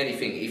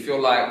anything? If you're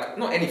like,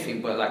 not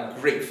anything, but like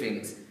great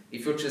things.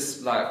 If you're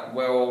just like,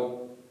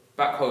 well,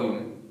 back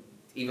home,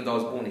 even though I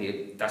was born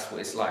here, that's what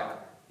it's like.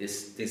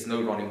 There's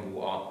no running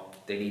water,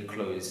 they need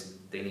clothes,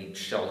 they need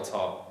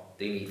shelter,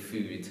 they need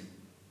food.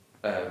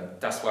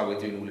 That's why we're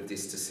doing all of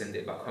this, to send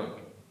it back home.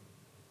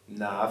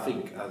 Nah, I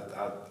think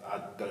I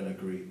don't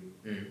agree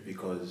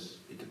because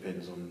it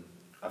depends on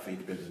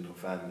your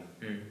family.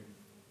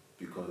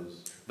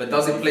 Because but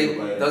does it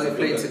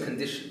play into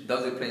condition?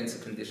 Does it play into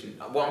condition?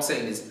 What I'm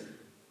saying is,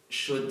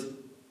 should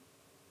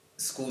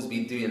schools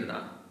be doing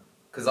that?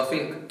 Because I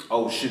think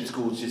should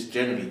schools just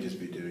generally just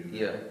be doing that?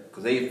 Yeah.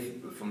 Because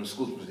from the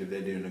school's perspective,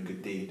 they're doing a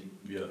good deed.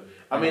 Yeah.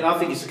 I mean, I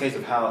think it's a case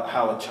of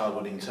how a child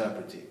would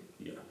interpret it.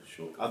 Yeah,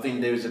 sure. I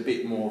think there is a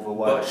bit more of a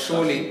wide. But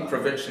surely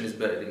prevention is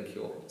better than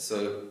cure.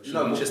 So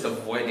should we just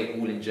avoid it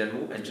all in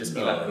general and just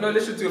be like, no,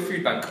 let's just do a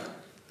food bank?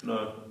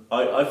 No,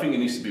 I think it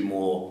needs to be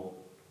more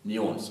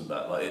nuanced than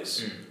that. Like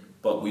it's,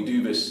 but we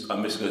do this,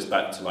 and this goes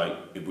back to like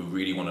if we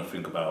really want to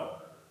think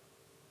about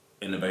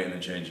innovating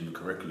and changing the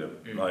curriculum.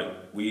 Like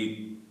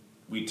we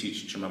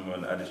teach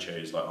Chimamanda and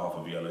Adichie is like half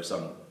of Yellow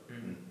Sun.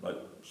 Like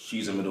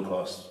she's a middle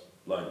class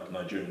like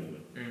Nigerian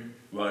woman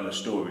writing a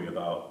story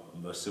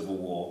about the Civil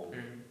War,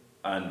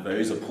 and there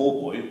is a poor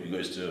boy who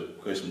goes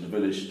from the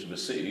village to the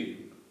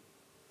city,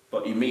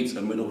 but he meets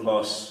a middle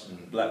class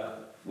black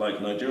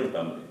like Nigerian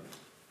family.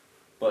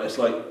 But it's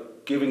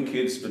like giving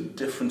kids the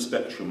different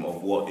spectrum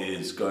of what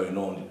is going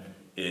on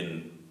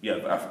in the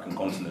African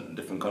continent and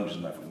different countries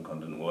in the African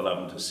continent will allow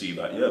them to see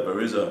that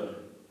there is a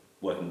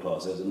working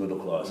class, there's a middle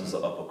class, there's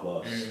an upper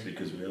class,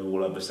 because we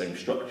all have the same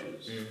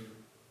structures.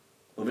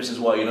 Well, this is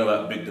why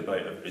that big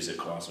debate of is it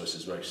class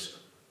versus race?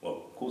 Well,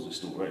 of course it's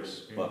still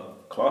race,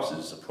 but class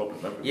is a problem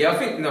everywhere. Yeah,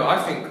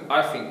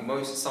 I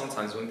think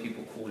sometimes when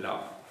people call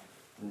out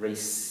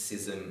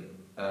racism,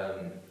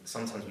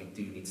 sometimes we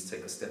do need to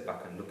take a step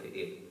back and look at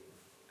it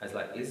as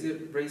like, is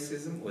it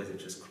racism or is it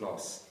just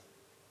class?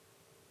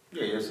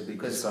 Yeah, that's a big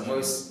discussion.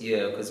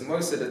 Because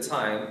most of the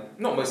time,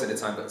 not most of the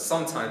time, but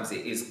sometimes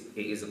it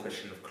is a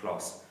question of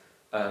class.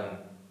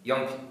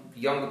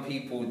 Younger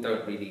people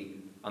don't really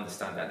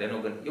understand that. They're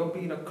not going, you're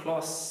being a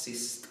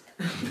classist.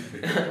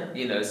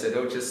 So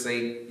they'll just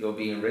say you're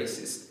being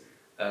racist.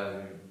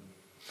 But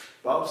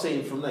I'm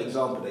saying from the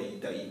example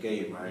that you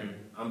gave, right?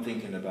 I'm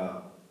thinking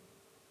about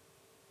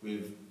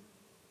with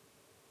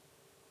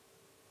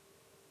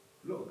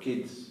a lot of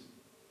kids,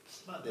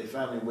 it's about their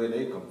family where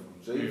they come from.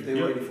 So if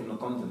they're already from the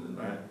continent,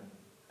 right,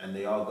 and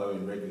they are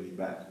going regularly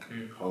back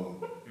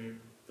home,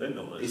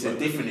 it's a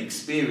different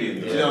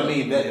experience. You know what I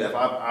mean?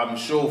 I'm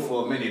sure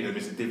for many of them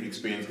it's a different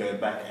experience going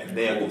back, and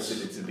they are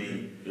considered to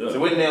be. Yeah. So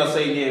when they are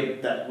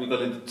saying that we're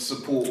going to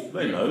support,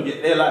 they know.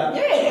 They're like,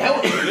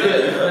 help me,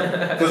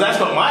 because that's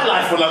not my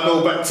life when I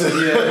go back to.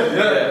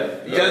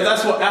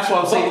 That's what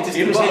I'm saying.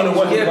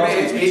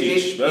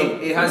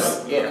 It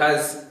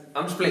has.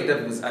 I'm just playing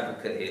devil's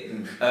advocate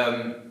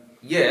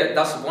here.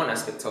 That's one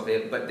aspect of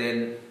it. But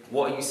then,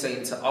 what are you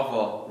saying to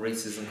other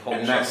racism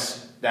cultures?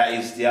 And that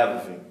is the other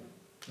thing.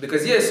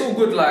 Because it's all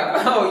good.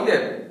 Like,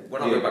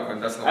 when I go back home,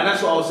 that's not. And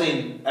that's what I was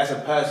saying as a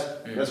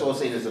person. That's what I was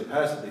saying as a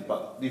person.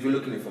 But if you're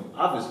looking at it from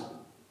others,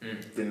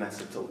 then that's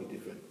a totally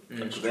different.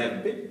 Because they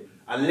haven't been,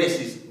 unless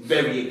it's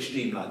very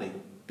extreme, like they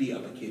beat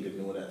up a kid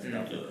and all that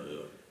stuff.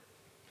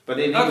 But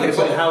then how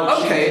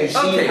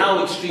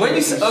extreme when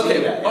you say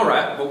that, all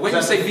right, but when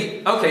you say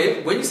beat up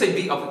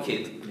a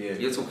kid,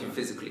 you're talking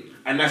physically,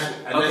 and that's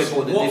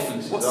what the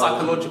difference is. What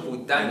psychological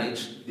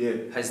damage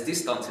has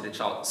this done to the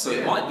child? So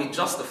it might be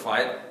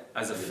justified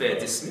as a fair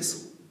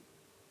dismissal.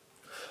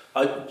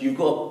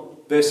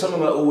 There's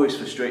something that always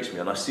frustrates me,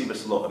 and I see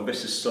this a lot. And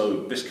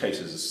this case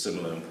is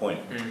similar in point.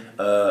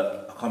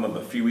 I can't remember,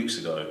 a few weeks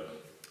ago,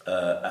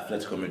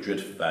 Atletico Madrid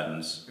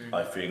fans,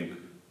 I think,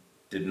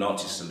 did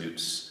Nazi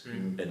salutes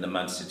in the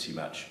Man City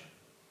match,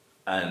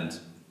 and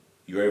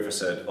UEFA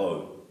said,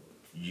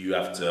 you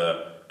have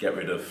to get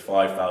rid of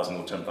 5,000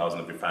 or 10,000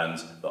 of your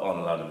fans that aren't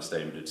allowed in the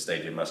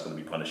stadium, that's going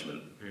to be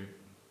punishment.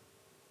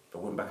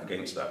 But went back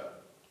against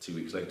that 2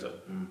 weeks later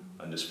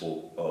and just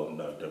thought,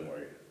 no, don't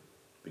worry,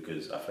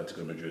 because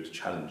Atletico Madrid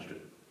challenged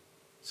it.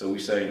 So we're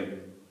saying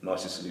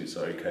Nazi salutes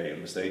are okay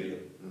in the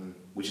stadium,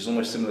 which is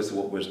almost similar to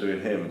what we're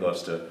doing here in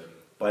regards to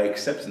by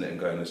accepting it and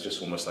going, it's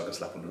just almost like a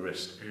slap on the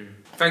wrist.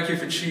 Thank you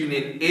for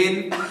tuning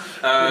in.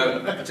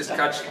 Just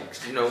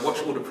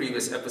watch all the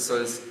previous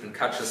episodes and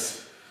catch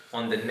us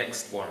on the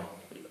next one.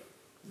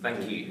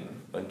 Thank you.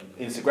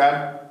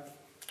 Instagram,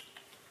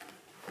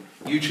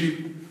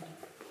 YouTube,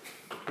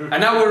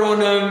 and now we're on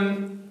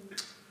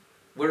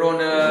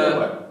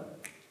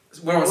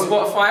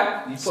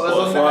Spotify.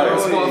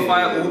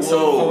 Spotify also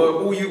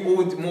for all you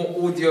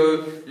more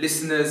audio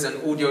listeners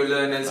and audio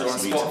learners. We're on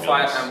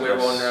Spotify and we're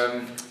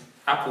on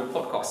Apple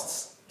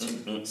Podcasts.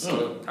 too.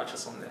 So catch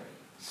us on there.